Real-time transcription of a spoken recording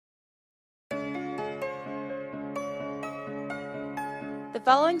The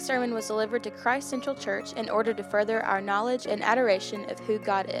following sermon was delivered to Christ Central Church in order to further our knowledge and adoration of who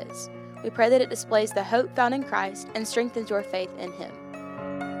God is. We pray that it displays the hope found in Christ and strengthens your faith in Him.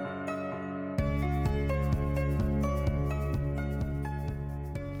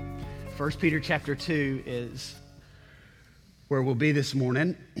 First Peter chapter 2 is where we'll be this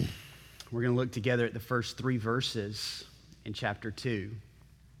morning. We're going to look together at the first 3 verses in chapter 2.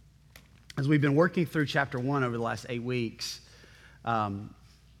 As we've been working through chapter 1 over the last 8 weeks,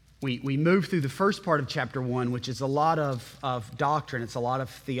 we moved through the first part of chapter 1, which is a lot of doctrine. It's a lot of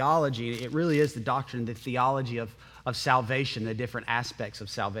theology. It really is the doctrine, the theology of salvation, the different aspects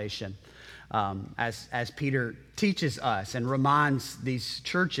of salvation. As Peter teaches us and reminds these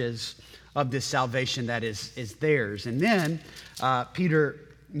churches of this salvation that is theirs. And then Peter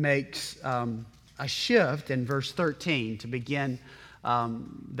makes a shift in verse 13 to begin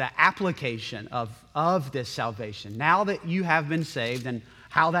the application of this salvation. Now that you have been saved and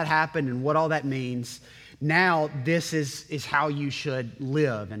how that happened and what all that means, now this is how you should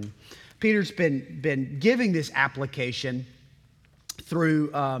live. And Peter's been giving this application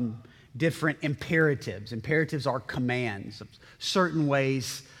through different imperatives. Imperatives are commands of certain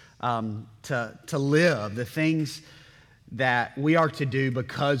ways to live, the things that we are to do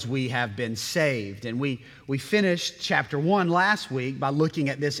because we have been saved. And we finished chapter 1 last week by looking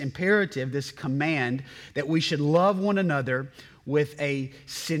at this imperative, this command that we should love one another with a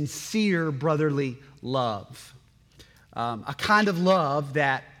sincere brotherly love. A kind of love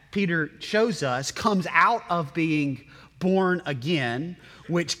that Peter shows us comes out of being born again,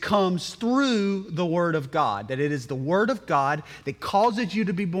 which comes through the Word of God. That it is the Word of God that causes you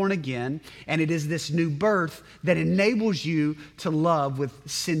to be born again, and it is this new birth that enables you to love with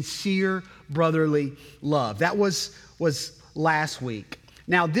sincere brotherly love. That was last week.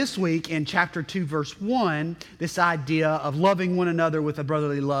 Now this week in chapter 2 verse 1, this idea of loving one another with a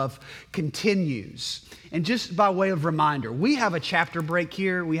brotherly love continues. And just by way of reminder, we have a chapter break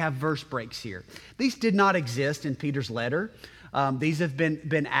here, we have verse breaks here. These did not exist in Peter's letter. These have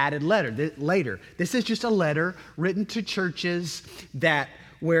been added later. This is just a letter written to churches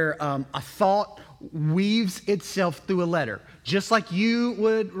where a thought weaves itself through a letter. Just like you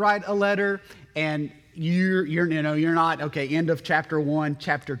would write a letter and you're not, okay, end of chapter 1,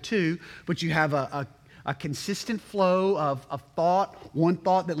 chapter 2, but you have a consistent flow of thought, one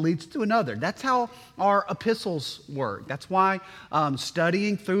thought that leads to another. That's how our epistles work. That's why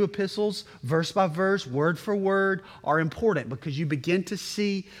studying through epistles, verse by verse, word for word, are important, because you begin to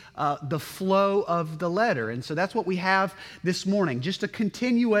see the flow of the letter. And so that's what we have this morning, just a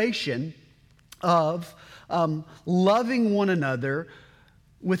continuation of loving one another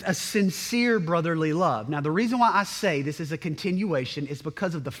with a sincere brotherly love. Now, the reason why I say this is a continuation is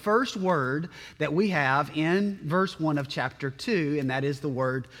because of the first word that we have in verse 1 of chapter 2, and that is the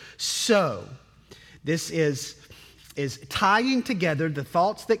word so. This is tying together the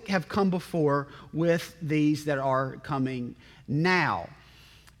thoughts that have come before with these that are coming now.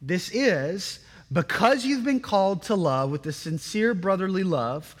 This is because you've been called to love with a sincere brotherly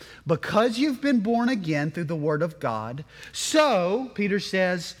love, because you've been born again through the Word of God, so, Peter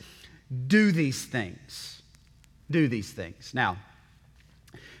says, do these things. Do these things. Now,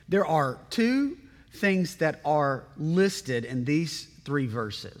 there are 2 things that are listed in these 3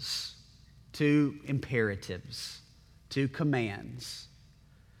 verses. 2 imperatives, 2 commands.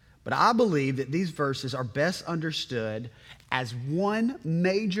 But I believe that these verses are best understood as one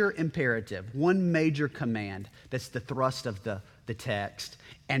major imperative, one major command that's the thrust of the text,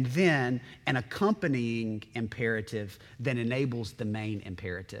 and then an accompanying imperative that enables the main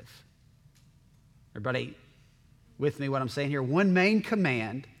imperative. Everybody with me what I'm saying here? One main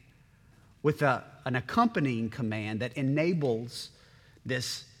command with an accompanying command that enables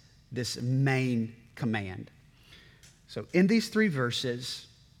this main command. So in these 3 verses,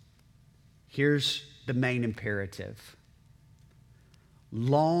 here's the main imperative.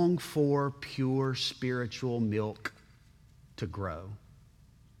 Long for pure spiritual milk to grow.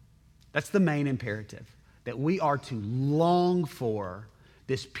 That's the main imperative, that we are to long for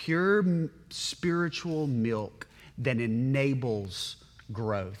this pure spiritual milk that enables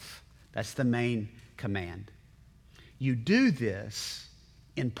growth. That's the main command. You do this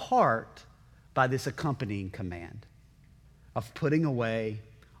in part by this accompanying command of putting away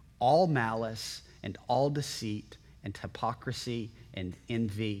all malice and all deceit and hypocrisy and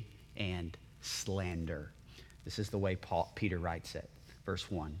envy and slander. This is the way Peter writes it.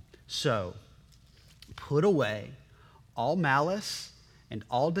 Verse 1. So, put away all malice and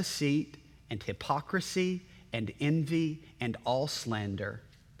all deceit and hypocrisy and envy and all slander.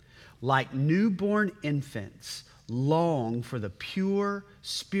 Like newborn infants, long for the pure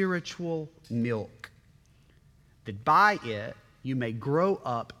spiritual milk, that by it you may grow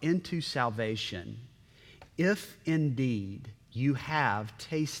up into salvation, if indeed you have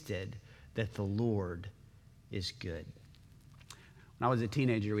tasted that the Lord is good. When I was a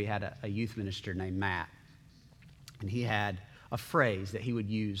teenager, we had a youth minister named Matt, and he had a phrase that he would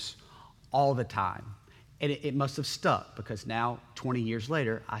use all the time. And it must have stuck, because now, 20 years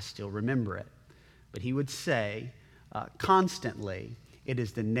later, I still remember it. But he would say constantly, it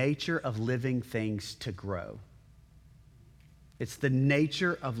is the nature of living things to grow. It's the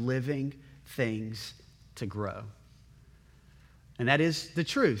nature of living things to grow. And that is the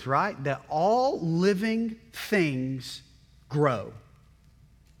truth, right? That all living things grow.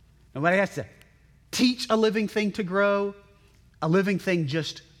 Nobody has to teach a living thing to grow. A living thing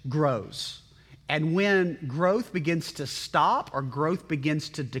just grows. And when growth begins to stop or growth begins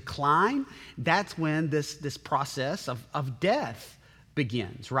to decline, that's when this process of death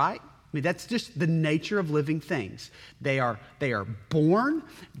begins, right? I mean, that's just the nature of living things. They are born,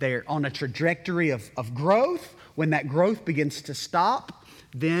 they're on a trajectory of growth. When that growth begins to stop,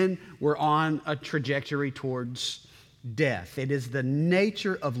 then we're on a trajectory towards death. It is the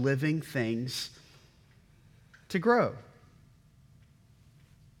nature of living things to grow.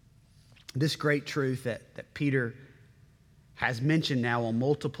 This great truth that Peter has mentioned now on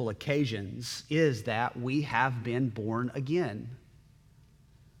multiple occasions is that we have been born again.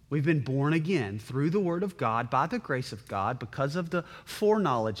 We've been born again through the Word of God, by the grace of God, because of the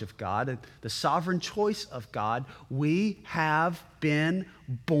foreknowledge of God and the sovereign choice of God. We have been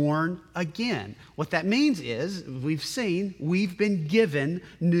born again. What that means is, we've seen, we've been given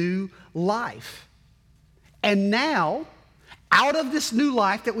new life. And now, out of this new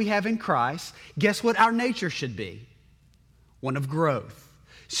life that we have in Christ, guess what our nature should be? One of growth.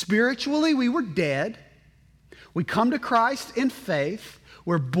 Spiritually, we were dead. We come to Christ in faith.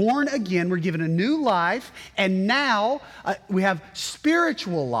 We're born again. We're given a new life. And now we have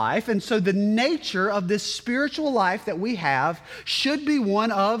spiritual life. And so the nature of this spiritual life that we have should be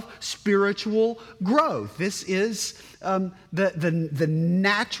one of spiritual growth. This is the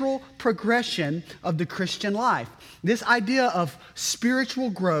natural progression of the Christian life. This idea of spiritual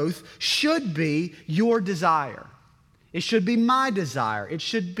growth should be your desire. It should be my desire. It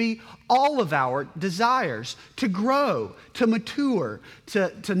should be all of our desires to grow, to mature,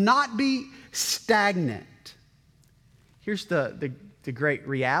 to not be stagnant. Here's the great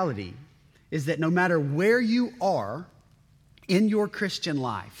reality, is that no matter where you are in your Christian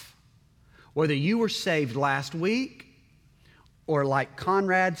life, whether you were saved last week or like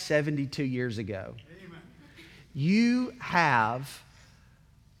Conrad 72 years ago, amen, you have,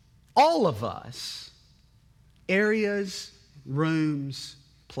 all of us, areas, rooms,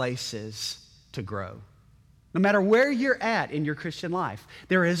 places to grow. No matter where you're at in your Christian life,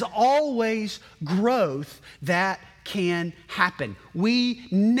 there is always growth that can happen. We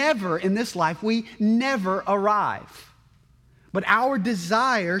never, in this life, we never arrive. But our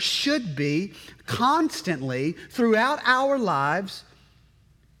desire should be constantly throughout our lives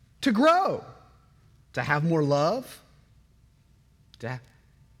to grow, to have more love, to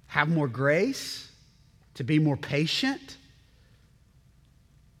have more grace, to be more patient,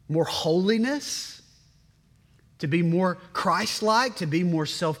 more holiness, to be more Christ-like, to be more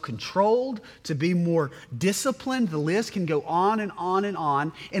self-controlled, to be more disciplined. The list can go on and on and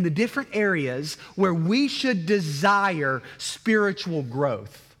on in the different areas where we should desire spiritual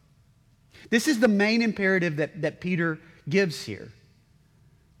growth. This is the main imperative that Peter gives here,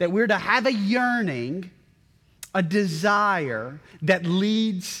 that we're to have a yearning, a desire that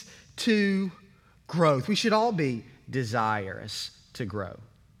leads to growth. We should all be desirous to grow.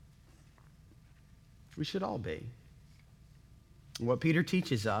 We should all be. What Peter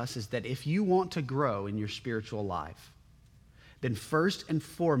teaches us is that if you want to grow in your spiritual life, then first and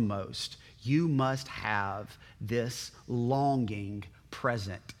foremost, you must have this longing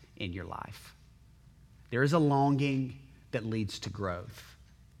present in your life. There is a longing that leads to growth.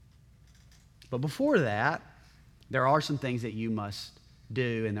 But before that, there are some things that you must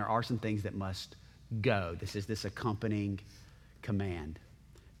do, and there are some things that must go. This is this accompanying command.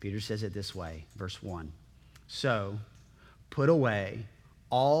 Peter says it this way, verse 1. So, put away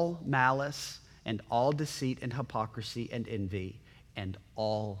all malice and all deceit and hypocrisy and envy and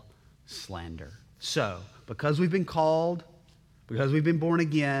all slander. So, because we've been called, because we've been born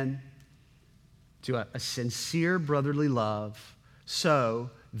again to a sincere brotherly love, so,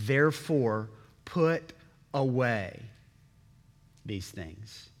 therefore, put away these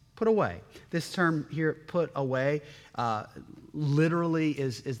things. Put away. This term here, put away, literally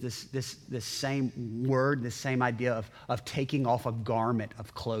is this same word, this same idea of taking off a garment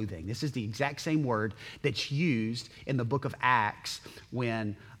of clothing. This is the exact same word that's used in the book of Acts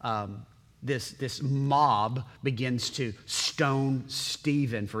when this mob begins to stone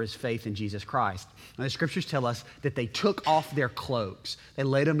Stephen for his faith in Jesus Christ. And the scriptures tell us that they took off their cloaks. They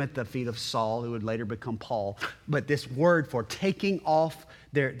laid them at the feet of Saul, who would later become Paul. But this word for taking off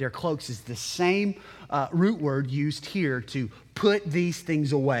their cloaks is the same root word used here to put these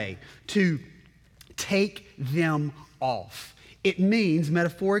things away, to take them off. It means,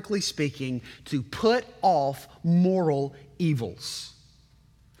 metaphorically speaking, to put off moral evils,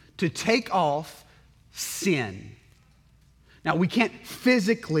 to take off sin. Now, we can't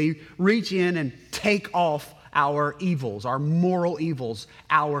physically reach in and take off our evils, our moral evils,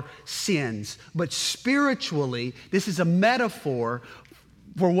 our sins. But spiritually, this is a metaphor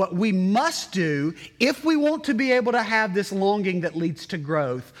for what we must do if we want to be able to have this longing that leads to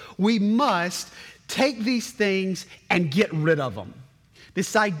growth. We must take these things and get rid of them.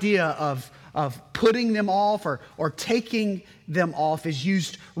 This idea of putting them off or taking them off is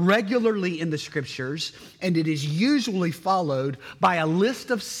used regularly in the scriptures, and it is usually followed by a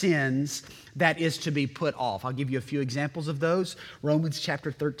list of sins that is to be put off. I'll give you a few examples of those. Romans chapter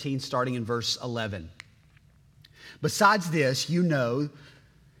 13, starting in verse 11. Besides this, you know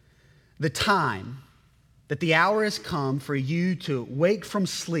the time, that the hour has come for you to wake from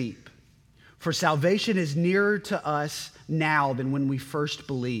sleep, for salvation is nearer to us now than when we first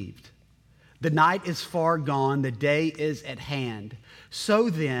believed. The night is far gone, the day is at hand. So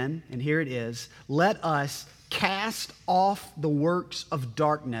then, and here it is, let us cast off the works of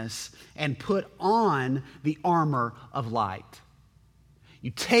darkness and put on the armor of light. You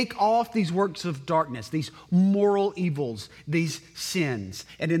take off these works of darkness, these moral evils, these sins,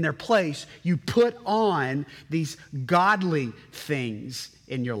 and in their place, you put on these godly things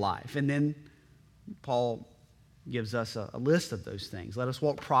in your life. And then Paul gives us a list of those things. Let us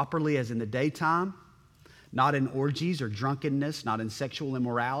walk properly as in the daytime, not in orgies or drunkenness, not in sexual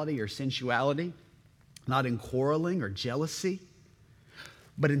immorality or sensuality, not in quarreling or jealousy,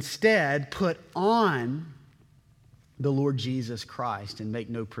 but instead put on the Lord Jesus Christ and make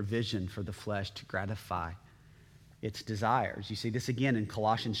no provision for the flesh to gratify its desires. You see this again in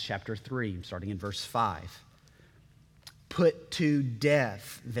Colossians chapter 3, starting in verse 5. Put to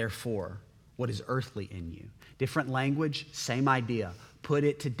death, therefore, what is earthly in you. Different language, same idea. Put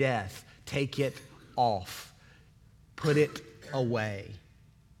it to death. Take it off. Put it away.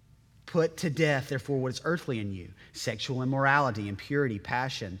 Put to death, therefore, what is earthly in you. Sexual immorality, impurity,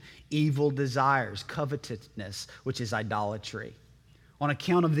 passion, evil desires, covetousness, which is idolatry. On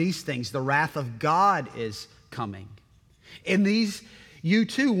account of these things, the wrath of God is coming. In these you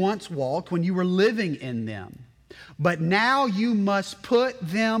too once walked when you were living in them. But now you must put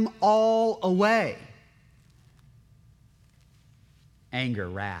them all away. Anger,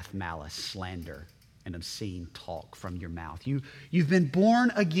 wrath, malice, slander, and obscene talk from your mouth. You've been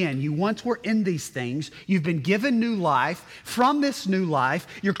born again. You once were in these things. You've been given new life. From this new life,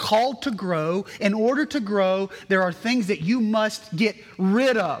 you're called to grow. In order to grow, there are things that you must get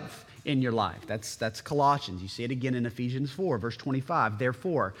rid of in your life. That's Colossians. You see it again in Ephesians 4, verse 25.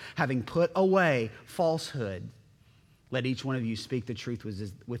 Therefore, having put away falsehood, let each one of you speak the truth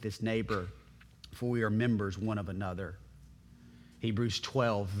with his neighbor, for we are members one of another. Hebrews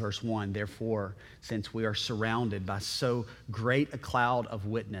 12, verse 1, therefore, since we are surrounded by so great a cloud of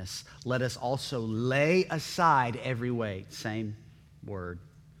witness, let us also lay aside every weight, same word,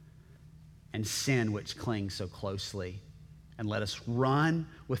 and sin which clings so closely, and let us run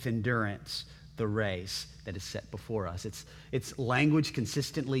with endurance the race that is set before us. It's language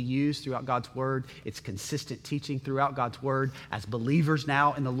consistently used throughout God's word. It's consistent teaching throughout God's word. As believers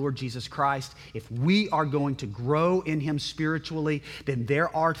now in the Lord Jesus Christ, if we are going to grow in him spiritually, then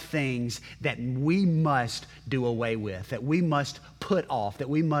there are things that we must do away with, that we must put off, that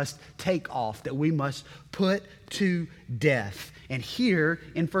we must take off, that we must put to death. And here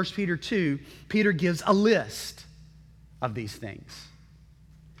in 1 Peter 2, Peter gives a list of these things.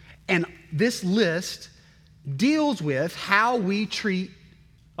 And this list deals with how we treat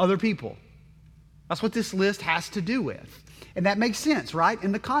other people. That's what this list has to do with. And that makes sense, right,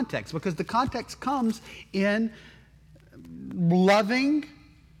 in the context, because the context comes in loving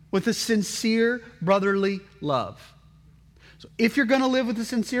with a sincere brotherly love. So if you're going to live with a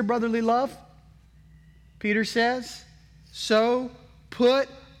sincere brotherly love, Peter says, so put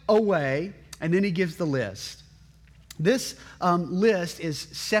away, and then he gives the list. This list is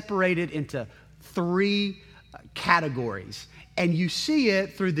separated into three categories. And you see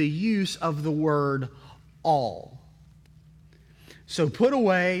it through the use of the word all. So put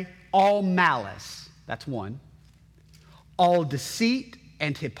away all malice. That's one. All deceit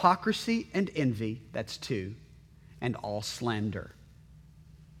and hypocrisy and envy. That's two. And all slander.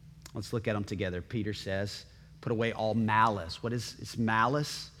 Let's look at them together. Peter says, put away all malice. What is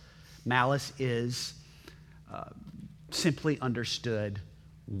malice? Malice is simply understood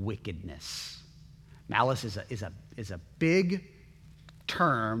wickedness. Malice is a big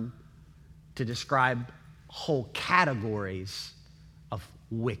term to describe whole categories of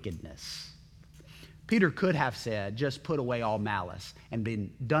wickedness. Peter could have said, just put away all malice and been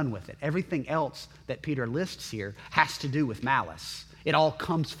done with it. Everything else that Peter lists here has to do with malice. It all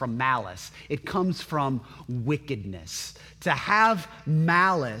comes from malice. It comes from wickedness. To have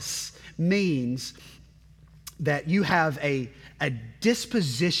malice means that you have a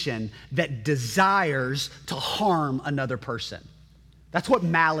disposition that desires to harm another person. That's what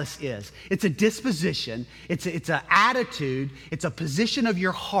malice is. It's a disposition, it's an attitude, it's a position of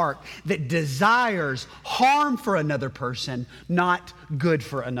your heart that desires harm for another person, not good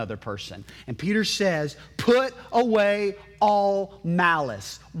for another person. And Peter says, put away all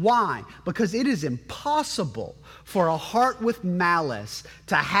malice. Why? Because it is impossible for a heart with malice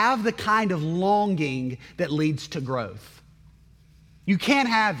to have the kind of longing that leads to growth. You can't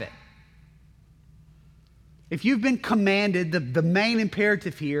have it. If you've been commanded, the main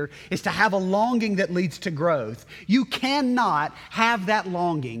imperative here is to have a longing that leads to growth. You cannot have that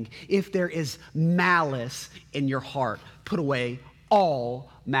longing if there is malice in your heart. Put away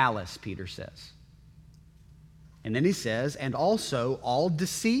all malice, Peter says. And then he says, and also all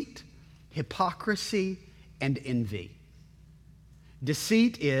deceit, hypocrisy, and envy.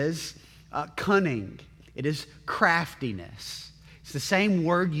 Deceit is cunning. It is craftiness. It's the same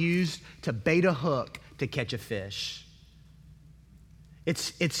word used to bait a hook to catch a fish.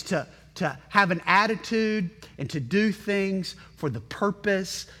 It's to have an attitude and to do things for the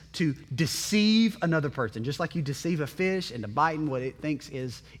purpose to deceive another person. Just like you deceive a fish into biting what it thinks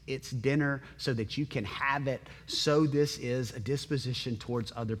is its dinner so that you can have it, so this is a disposition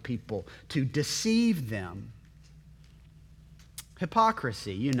towards other people, to deceive them.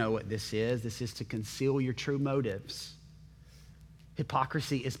 Hypocrisy, you know what this is. This is to conceal your true motives.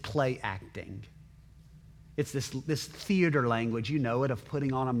 Hypocrisy is play acting. It's this theater language, you know it, of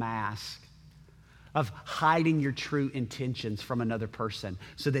putting on a mask, of hiding your true intentions from another person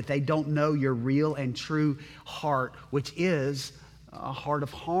so that they don't know your real and true heart, which is a heart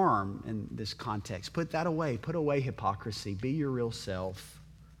of harm in this context. Put that away. Put away hypocrisy. Be your real self.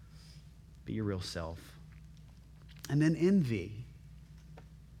 Be your real self. And then envy.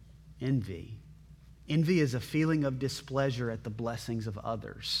 Envy. Envy is a feeling of displeasure at the blessings of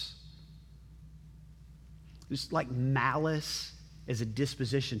others. Just like malice is a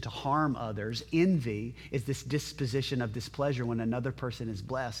disposition to harm others, envy is this disposition of displeasure when another person is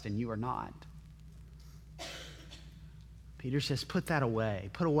blessed and you are not. Peter says, put that away.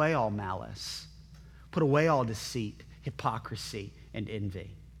 Put away all malice. Put away all deceit, hypocrisy, and envy.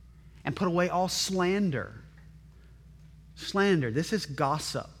 And put away all slander. Slander, this is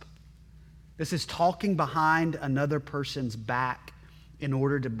gossip. This is talking behind another person's back in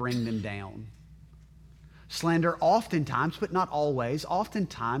order to bring them down. Slander oftentimes, but not always,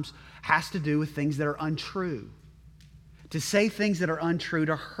 oftentimes has to do with things that are untrue. To say things that are untrue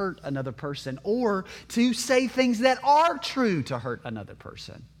to hurt another person, or to say things that are true to hurt another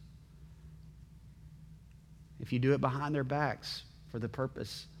person. If you do it behind their backs for the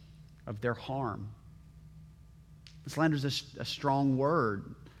purpose of their harm. Slander is a strong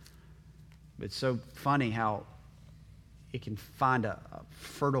word. It's so funny how it can find a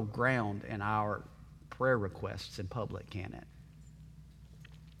fertile ground in our prayer requests in public, can it?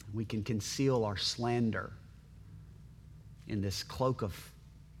 We can conceal our slander in this cloak of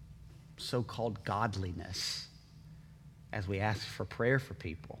so-called godliness as we ask for prayer for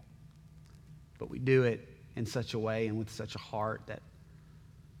people. But we do it in such a way and with such a heart that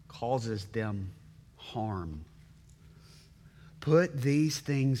causes them harm. Put these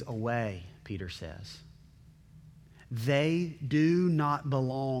things away, Peter says. They do not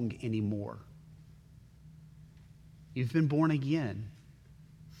belong anymore. You've been born again.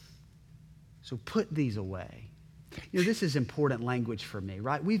 So put these away. You know, this is important language for me,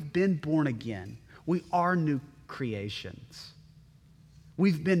 right? We've been born again. We are new creations.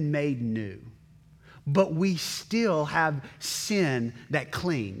 We've been made new. But we still have sin that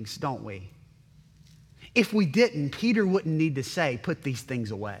clings, don't we? If we didn't, Peter wouldn't need to say, put these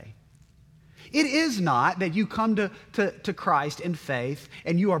things away. It is not that you come to Christ in faith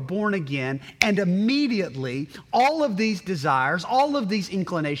and you are born again and immediately all of these desires, all of these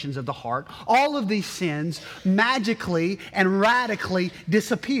inclinations of the heart, all of these sins magically and radically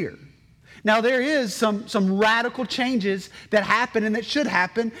disappear. Now, there is some radical changes that happen and that should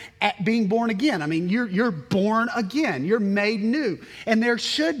happen at being born again. I mean, you're born again. You're made new. And there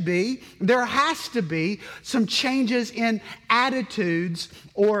has to be some changes in attitudes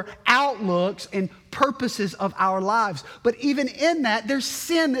or outlooks and purposes of our lives. But even in that, there's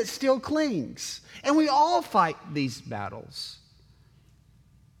sin that still clings. And we all fight these battles.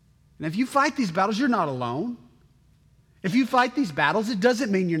 And if you fight these battles, you're not alone. If you fight these battles, it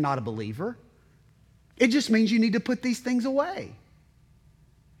doesn't mean you're not a believer. It just means you need to put these things away.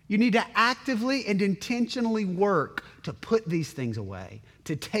 You need to actively and intentionally work to put these things away,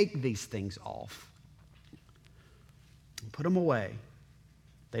 to take these things off. Put them away.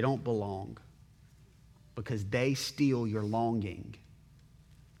 They don't belong because they steal your longing.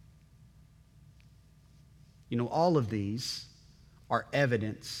 You know, all of these are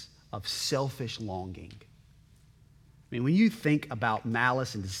evidence of selfish longing. I mean, when you think about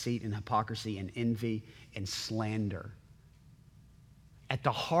malice and deceit and hypocrisy and envy and slander, at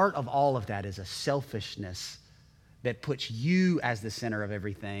the heart of all of that is a selfishness that puts you as the center of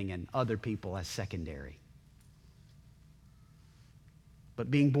everything and other people as secondary. But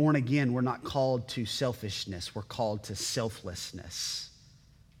being born again, we're not called to selfishness. We're called to selflessness.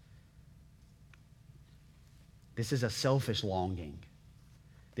 This is a selfish longing.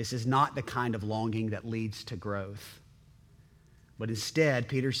 This is not the kind of longing that leads to growth. But instead,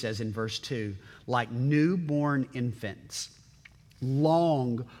 Peter says in verse 2, like newborn infants,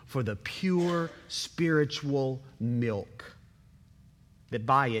 long for the pure spiritual milk, that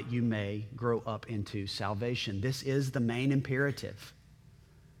by it you may grow up into salvation. This is the main imperative.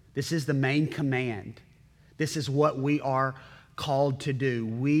 This is the main command. This is what we are called to do.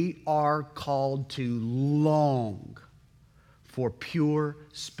 We are called to long for pure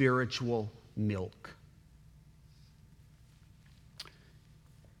spiritual milk.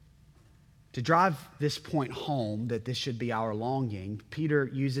 To drive this point home, that this should be our longing, Peter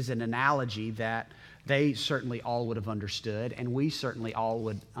uses an analogy that they certainly all would have understood, and we certainly all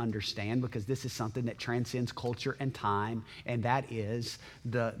would understand, because this is something that transcends culture and time, and that is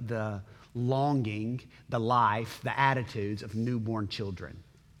the longing, the life, the attitudes of newborn children.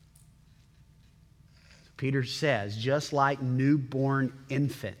 Peter says, just like newborn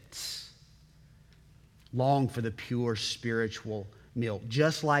infants long for the pure spiritual milk,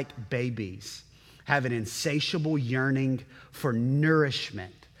 just like babies have an insatiable yearning for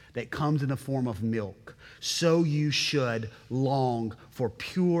nourishment that comes in the form of milk, so you should long for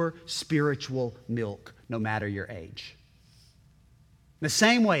pure spiritual milk, no matter your age. The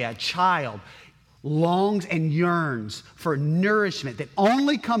same way a child longs and yearns for nourishment that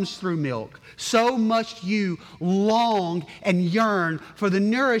only comes through milk, so must you long and yearn for the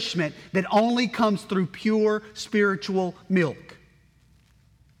nourishment that only comes through pure spiritual milk.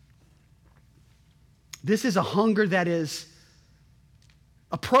 This is a hunger that is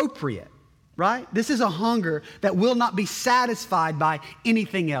appropriate, right? This is a hunger that will not be satisfied by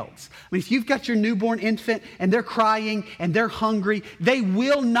anything else. I mean, if you've got your newborn infant and they're crying and they're hungry, they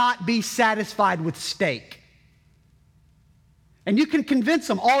will not be satisfied with steak. And you can convince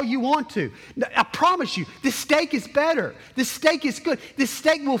them all you want to. I promise you, this steak is better. This steak is good. This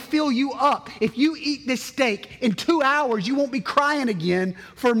steak will fill you up. If you eat this steak in 2 hours, you won't be crying again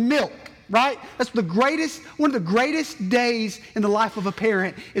for milk. Right? That's one of the greatest days in the life of a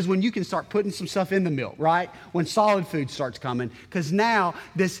parent is when you can start putting some stuff in the milk, right? When solid food starts coming, because now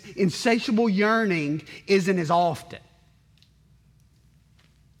this insatiable yearning isn't as often.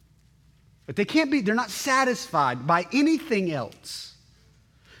 But they're not satisfied by anything else.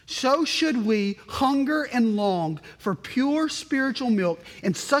 So should we hunger and long for pure spiritual milk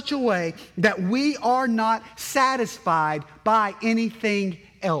in such a way that we are not satisfied by anything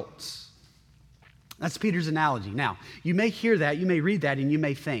else. That's Peter's analogy. Now, you may hear that, you may read that, and you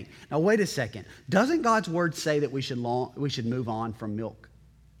may think, now wait a second. Doesn't God's word say that we should move on from milk?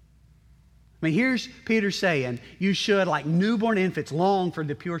 I mean, here's Peter saying you should, like newborn infants, long for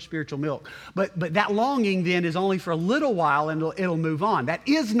the pure spiritual milk. But that longing then is only for a little while and it'll move on. That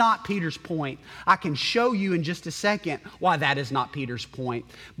is not Peter's point. I can show you in just a second why that is not Peter's point.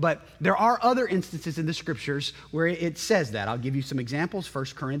 But there are other instances in the scriptures where it says that. I'll give you some examples. 1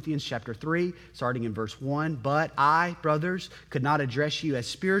 Corinthians chapter 3, starting in verse 1. But I, brothers, could not address you as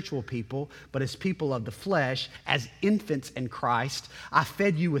spiritual people, but as people of the flesh, as infants in Christ. I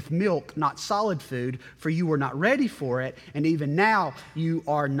fed you with milk, not solid food, for you were not ready for it, and even now you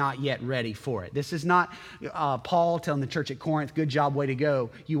are not yet ready for it. This is not Paul telling the church at Corinth, good job, way to go,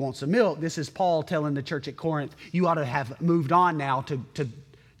 you want some milk. This is Paul telling the church at Corinth, you ought to have moved on now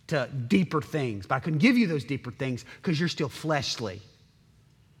to deeper things. But I couldn't give you those deeper things because you're still fleshly.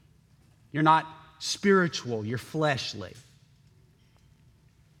 You're not spiritual, you're fleshly.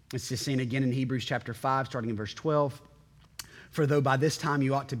 It's just seen again in Hebrews chapter 5, starting in verse 12. For though by this time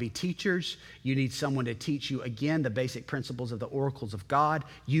you ought to be teachers, you need someone to teach you again the basic principles of the oracles of God.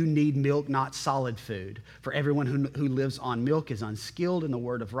 You need milk, not solid food. For everyone who lives on milk is unskilled in the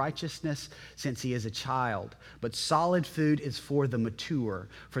word of righteousness, since he is a child. But solid food is for the mature,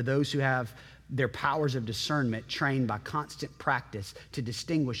 for those who have their powers of discernment trained by constant practice to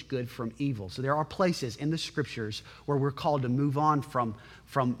distinguish good from evil. So there are places in the scriptures where we're called to move on from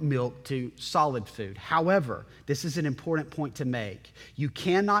milk to solid food. However, this is an important point to make. You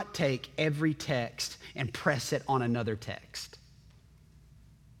cannot take every text and press it on another text.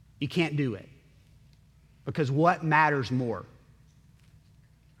 You can't do it. Because what matters more?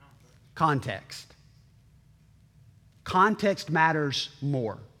 Context. Context matters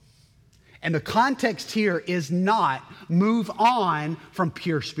more. And the context here is not move on from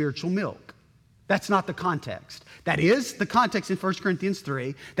pure spiritual milk. That's not the context. That is the context in 1 Corinthians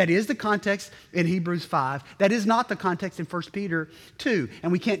 3. That is the context in Hebrews 5. That is not the context in 1 Peter 2.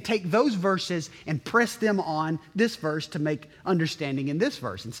 And we can't take those verses and press them on this verse to make understanding in this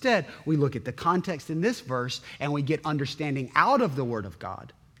verse. Instead, we look at the context in this verse and we get understanding out of the Word of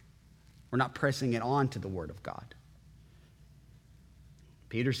God. We're not pressing it on to the Word of God.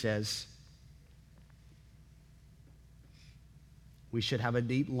 Peter says, we should have a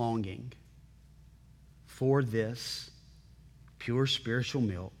deep longing for this pure spiritual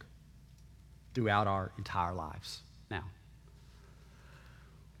milk throughout our entire lives. Now,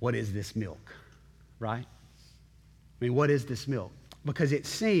 what is this milk, right? I mean, what is this milk? Because it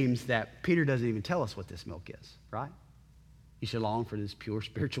seems that Peter doesn't even tell us what this milk is, right? You should long for this pure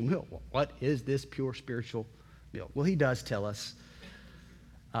spiritual milk. Well, what is this pure spiritual milk? Well, he does tell us.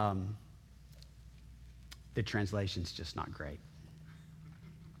 The translation's just not great.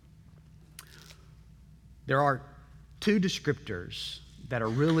 There are two descriptors that are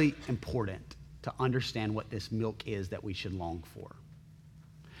really important to understand what this milk is that we should long for.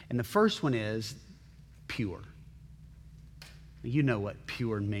 And the first one is pure. You know what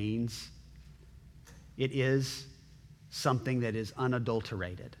pure means. It is something that is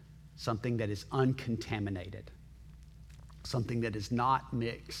unadulterated, something that is uncontaminated, something that is not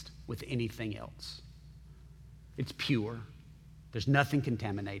mixed with anything else. It's pure. There's nothing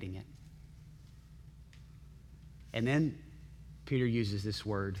contaminating it. And then Peter uses this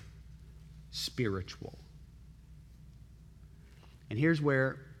word, spiritual. And here's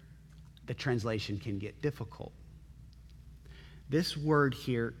where the translation can get difficult. This word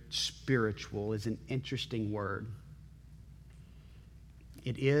here, spiritual, is an interesting word.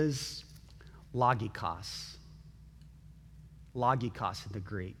 It is logikos. Logikos in the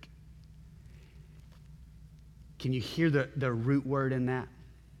Greek. Can you hear the root word in that?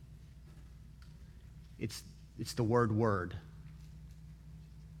 It's the word.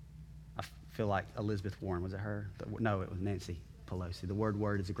 I feel like Elizabeth Warren, was it her? No, it was Nancy Pelosi. The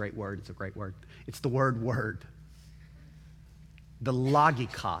word is a great word. It's a great word. It's the word. The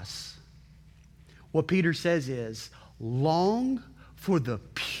logikos. What Peter says is, long for the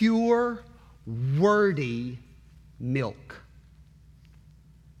pure, wordy milk.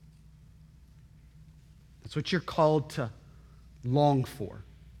 That's what you're called to long for.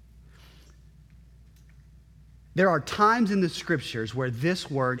 There are times in the scriptures where this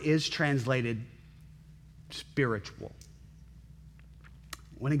word is translated spiritual.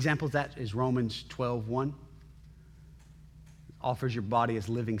 One example of that is Romans 12:1. Offers your body as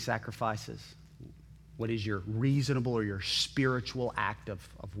living sacrifices. What is your reasonable or your spiritual act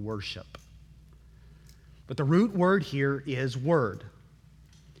of worship? But the root word here is word.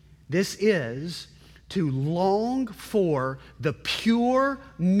 This is to long for the pure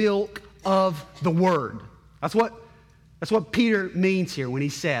milk of the word. That's what Peter means here when he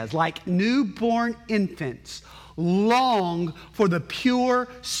says, like newborn infants, long for the pure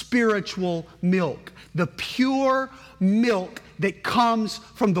spiritual milk, the pure milk that comes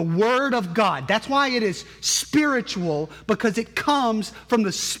from the Word of God. That's why it is spiritual, because it comes from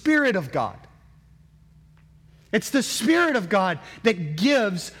the Spirit of God. It's the Spirit of God that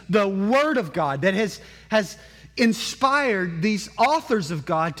gives the Word of God, that has inspired these authors of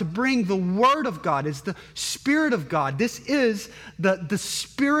God to bring the Word of God. It's the Spirit of God. This is the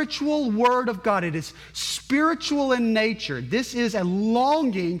spiritual Word of God. It is spiritual in nature. This is a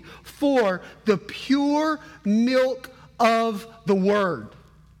longing for the pure milk of the Word.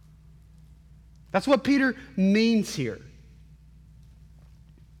 That's what Peter means here.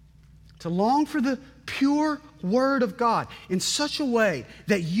 To long for the pure Word of God in such a way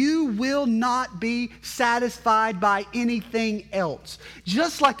that you will not be satisfied by anything else.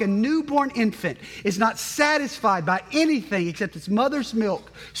 Just like a newborn infant is not satisfied by anything except its mother's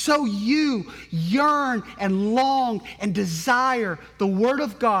milk, so you yearn and long and desire the Word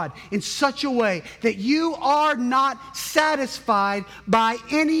of God in such a way that you are not satisfied by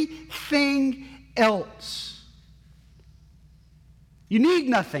anything else. You need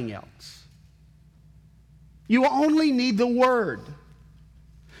nothing else. You only need the Word.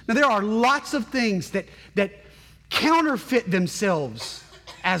 Now, there are lots of things that counterfeit themselves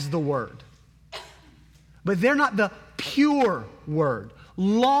as the Word, but they're not the pure Word.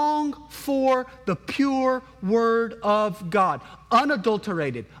 Long for the pure Word of God,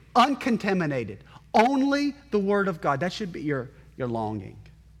 unadulterated, uncontaminated. Only the Word of God. That should be your longing.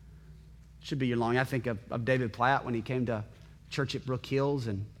 Should be your longing. I think of David Platt when he came to church at Brook Hills,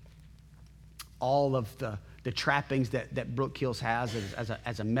 and all of the trappings that Brook Hills has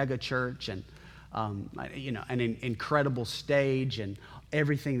as a mega church, and an incredible stage, and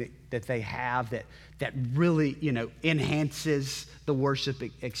everything that they have that really enhances the worship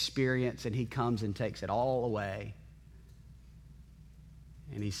experience. And he comes and takes it all away,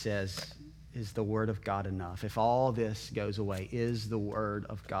 and he says, "Is the Word of God enough? If all this goes away, is the Word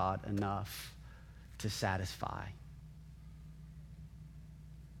of God enough to satisfy?"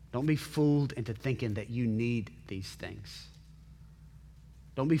 Don't be fooled into thinking that you need these things.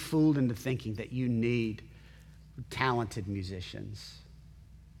 Don't be fooled into thinking that you need talented musicians,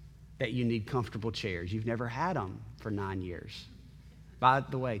 that you need comfortable chairs. You've never had them for 9 years. By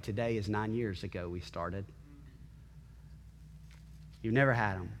the way, today is 9 years ago we started. You've never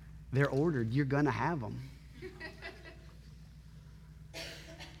had them. They're ordered. You're going to have them.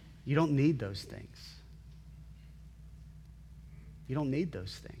 You don't need those things. You don't need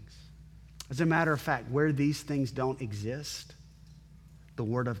those things. As a matter of fact, where these things don't exist, the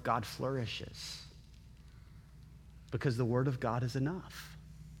Word of God flourishes. Because the Word of God is enough.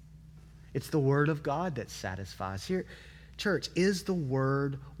 It's the Word of God that satisfies. Here, church, is the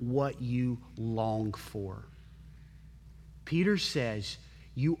Word what you long for? Peter says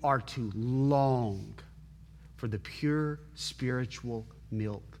you are to long for the pure spiritual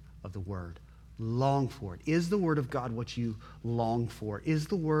milk of the Word. Long for it. Is the Word of God what you long for? Is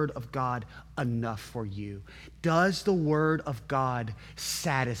the Word of God enough for you? Does the Word of God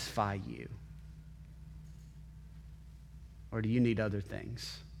satisfy you? Or do you need other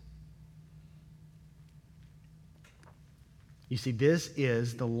things? You see, this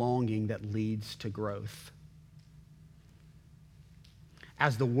is the longing that leads to growth.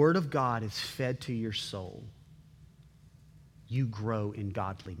 As the Word of God is fed to your soul, you grow in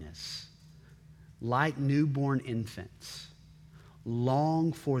godliness. Like newborn infants,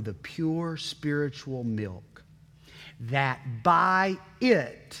 long for the pure spiritual milk, that by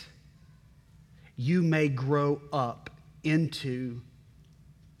it you may grow up into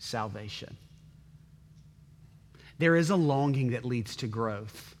salvation. There is a longing that leads to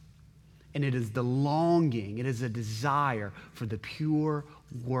growth, and it is the longing, it is a desire for the pure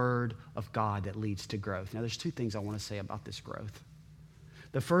Word of God that leads to growth. Now, there's two things I want to say about this growth.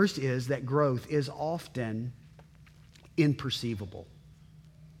 The first is that growth is often imperceivable,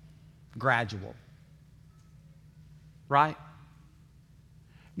 gradual, right?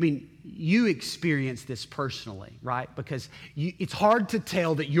 I mean, you experience this personally, right? Because it's hard to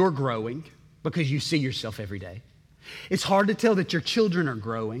tell that you're growing because you see yourself every day. It's hard to tell that your children are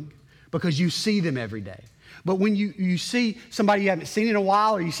growing because you see them every day. But when you see somebody you haven't seen in a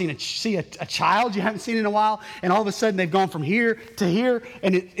while, or you see a child you haven't seen in a while, and all of a sudden they've gone from here to here,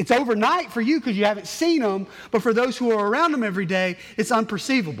 and it's overnight for you because you haven't seen them, but for those who are around them every day, it's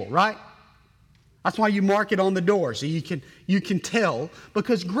unperceivable, right? That's why you mark it on the door, so you can tell,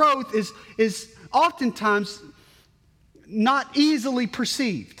 because growth is oftentimes not easily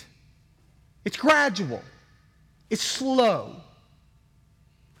perceived. It's gradual. It's slow.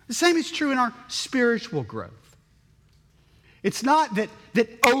 The same is true in our spiritual growth. It's not that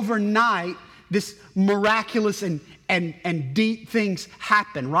overnight this miraculous and deep things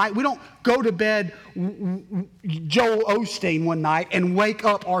happen, right? We don't go to bed Joel Osteen one night and wake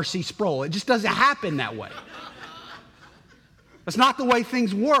up R.C. Sproul. It just doesn't happen that way. That's not the way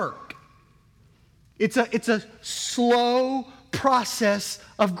things work. It's a slow process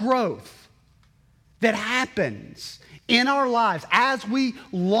of growth that happens in our lives. As we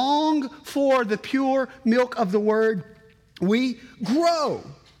long for the pure milk of the Word, we grow.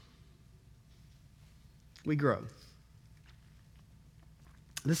 We grow.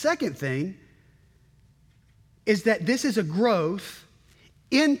 The second thing is that this is a growth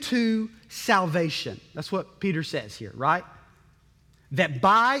into salvation. That's what Peter says here, right? That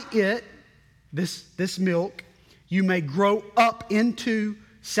by it, this milk, you may grow up into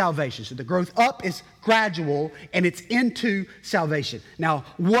salvation. So the growth up is gradual and it's into salvation. Now,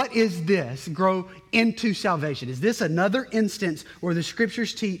 what is this? Grow into salvation. Is this another instance where the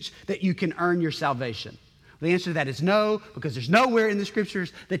scriptures teach that you can earn your salvation? The answer to that is no, because there's nowhere in the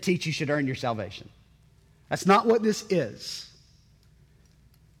scriptures that teach you should earn your salvation. That's not what this is.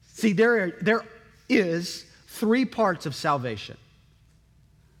 See, there is three parts of salvation.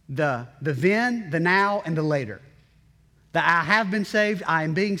 The then, the now, and the later. The I have been saved, I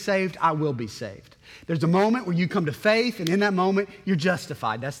am being saved, I will be saved. There's a moment where you come to faith, and in that moment, you're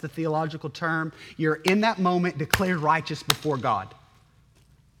justified. That's the theological term. You're in that moment declared righteous before God.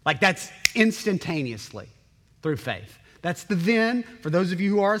 Like that's instantaneously through faith. That's the then. For those of you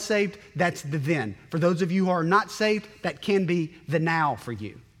who are saved, that's the then. For those of you who are not saved, that can be the now for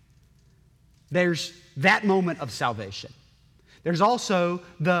you. There's that moment of salvation. There's also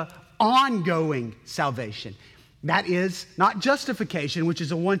the ongoing salvation. That is not justification, which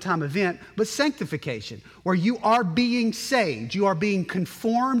is a one-time event, but sanctification, where you are being saved. You are being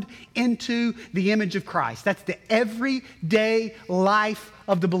conformed into the image of Christ. That's the everyday life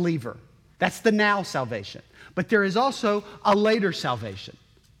of the believer. That's the now salvation. But there is also a later salvation,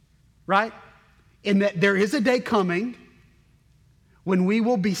 right? In that there is a day coming when we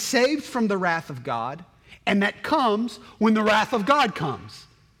will be saved from the wrath of God, and that comes when the wrath of God comes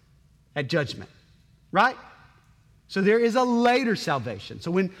at judgment, right? So there is a later salvation. So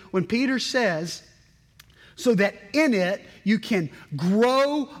when Peter says, so that in it you can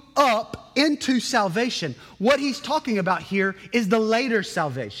grow up into salvation, what he's talking about here is the later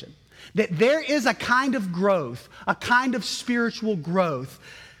salvation. That there is a kind of growth, a kind of spiritual growth.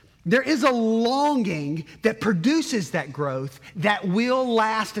 There is a longing that produces that growth that will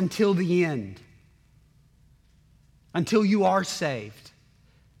last until the end, until you are saved.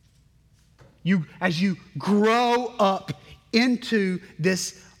 As you grow up into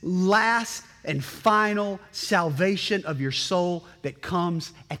this last and final salvation of your soul that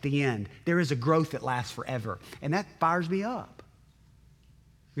comes at the end, there is a growth that lasts forever. And that fires me up.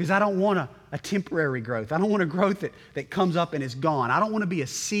 Because I don't want a temporary growth. I don't want a growth that comes up and is gone. I don't want to be a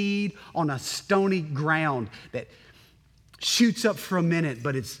seed on a stony ground that shoots up for a minute,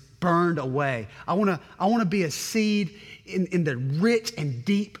 but it's burned away. I want to be a seed in the rich and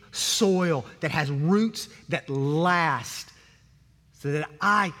deep soil that has roots that last, so that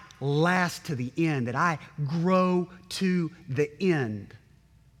I last to the end, that I grow to the end.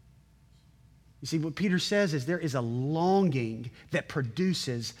 You see, what Peter says is there is a longing that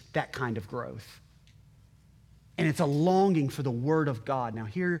produces that kind of growth. And it's a longing for the Word of God. Now,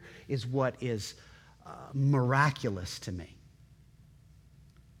 here is what is miraculous to me.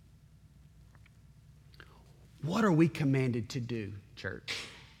 What are we commanded to do, church?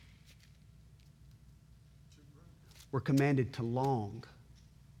 We're commanded to long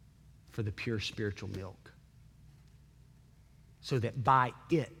for the pure spiritual milk, so that by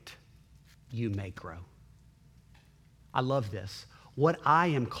it you may grow. I love this. What I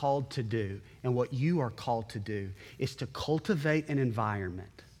am called to do and what you are called to do is to cultivate an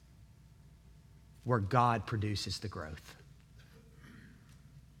environment where God produces the growth.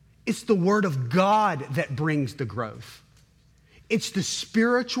 It's the Word of God that brings the growth. It's the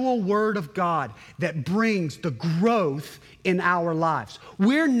spiritual Word of God that brings the growth in our lives.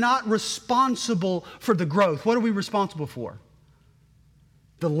 We're not responsible for the growth. What are we responsible for?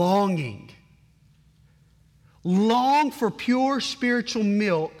 The longing. Long for pure spiritual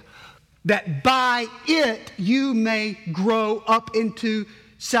milk, that by it you may grow up into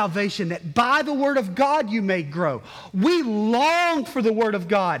salvation, that by the Word of God you may grow. We long for the Word of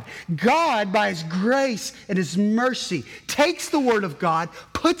God. God, by His grace and His mercy, takes the Word of God,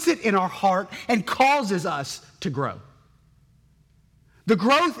 puts it in our heart, and causes us to grow. The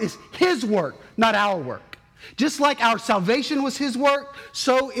growth is His work, not our work. Just like our salvation was His work,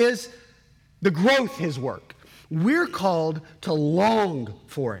 so is the growth His work. We're called to long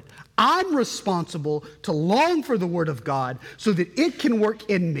for it. I'm responsible to long for the Word of God so that it can work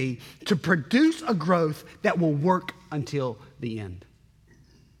in me to produce a growth that will work until the end.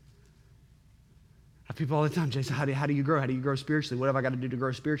 have people all the time, Jason, how do you grow? How do you grow spiritually? What have I got to do to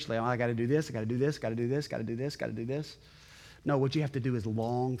grow spiritually? I got to do this, I got to do this, got to do this, got to do this, got to do this. No, what you have to do is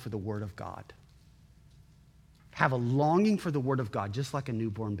long for the Word of God. Have a longing for the Word of God, just like a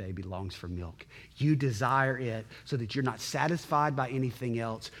newborn baby longs for milk. You desire it so that you're not satisfied by anything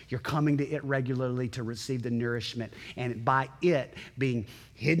else. You're coming to it regularly to receive the nourishment. And by it being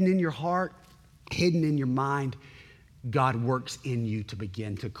hidden in your heart, hidden in your mind, God works in you to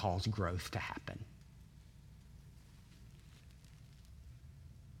begin to cause growth to happen.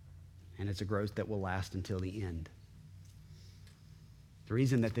 And it's a growth that will last until the end. The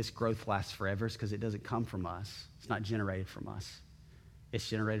reason that this growth lasts forever is because it doesn't come from us. It's not generated from us. It's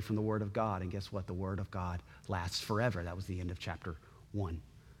generated from the Word of God. And guess what? The Word of God lasts forever. That was the end of chapter 1.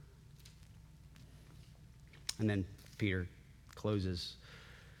 And then Peter closes,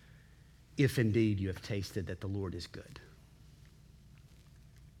 if indeed you have tasted that the Lord is good.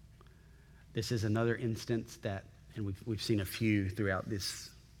 This is another instance that, and we've seen a few throughout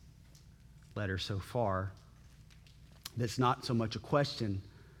this letter so far, that's not so much a question,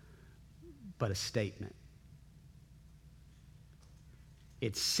 but a statement.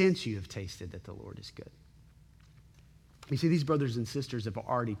 It's since you have tasted that the Lord is good. You see, these brothers and sisters have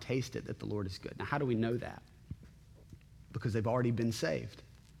already tasted that the Lord is good. Now, how do we know that? Because they've already been saved.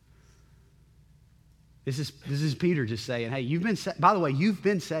 This is Peter just saying, hey, by the way, you've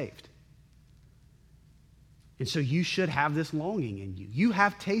been saved. And so you should have this longing in you. You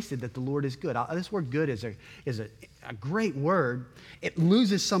have tasted that the Lord is good. This word good is a great word. It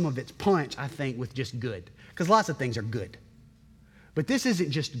loses some of its punch, I think, with just good. Because lots of things are good. But this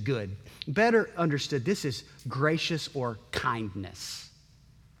isn't just good. Better understood, this is gracious or kindness.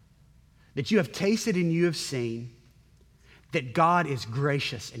 That you have tasted and you have seen that God is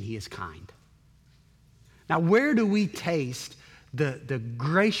gracious and He is kind. Now, where do we taste the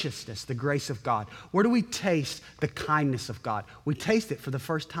graciousness, the grace of God? Where do we taste the kindness of God? We taste it for the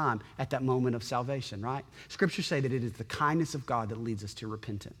first time at that moment of salvation, right? Scriptures say that it is the kindness of God that leads us to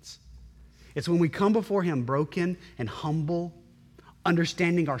repentance. It's when we come before Him broken and humble,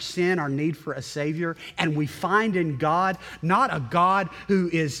 understanding our sin, our need for a Savior, and we find in God not a God who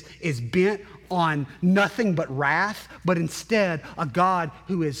is bent on nothing but wrath, but instead a God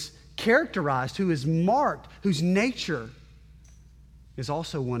who is characterized, who is marked, whose nature is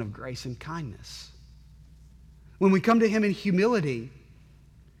also one of grace and kindness. When we come to Him in humility,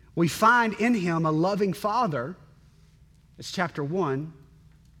 we find in Him a loving Father, it's chapter 1,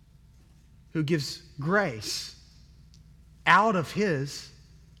 who gives grace out of His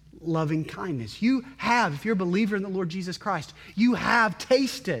loving kindness. You have, if you're a believer in the Lord Jesus Christ, you have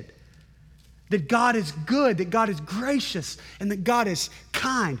tasted that God is good, that God is gracious, and that God is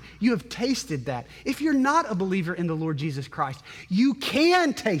kind. You have tasted that. If you're not a believer in the Lord Jesus Christ, you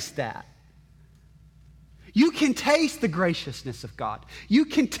can taste that. You can taste the graciousness of God. You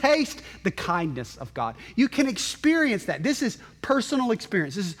can taste the kindness of God. You can experience that. This is personal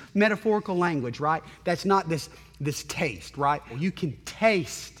experience. This is metaphorical language, right? That's not this taste, right? You can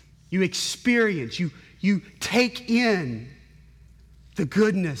taste, you experience, you take in the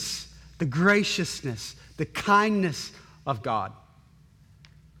goodness, the graciousness, the kindness of God.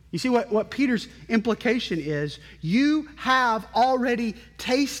 You see what Peter's implication is, you have already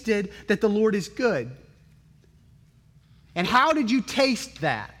tasted that the Lord is good. And how did you taste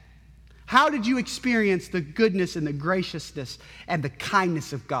that? How did you experience the goodness and the graciousness and the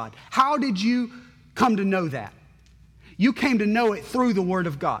kindness of God? How did you come to know that? You came to know it through the Word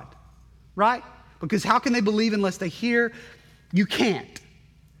of God, right? Because how can they believe unless they hear? You can't.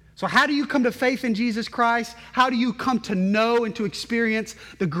 So how do you come to faith in Jesus Christ? How do you come to know and to experience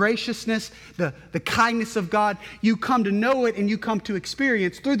the graciousness, the kindness of God? You come to know it and you come to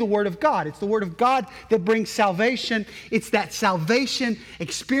experience through the Word of God. It's the Word of God that brings salvation. It's that salvation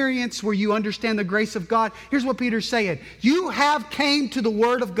experience where you understand the grace of God. Here's what Peter's saying. You have came to the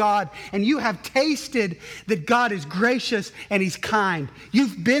Word of God and you have tasted that God is gracious and He's kind.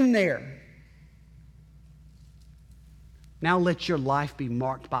 You've been there. Now let your life be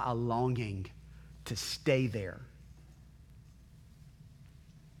marked by a longing to stay there.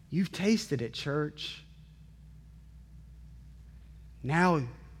 You've tasted it, church. Now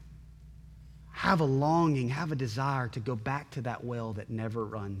have a longing, have a desire to go back to that well that never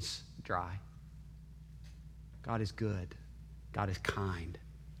runs dry. God is good. God is kind.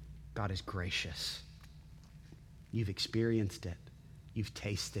 God is gracious. You've experienced it. You've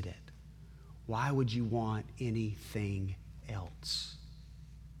tasted it. Why would you want anything else?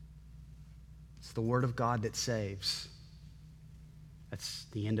 It's the Word of God that saves. That's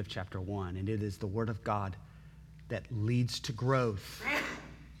the end of chapter 1. And it is the Word of God that leads to growth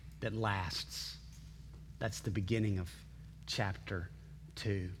that lasts. That's the beginning of chapter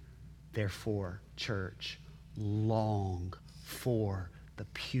 2. Therefore, church, long for the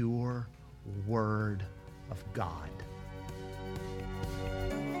pure word of God.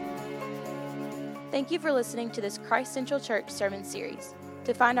 Thank you for listening to this Christ Central Church sermon series.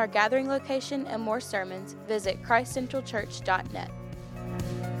 To find our gathering location and more sermons, visit christcentralchurch.net.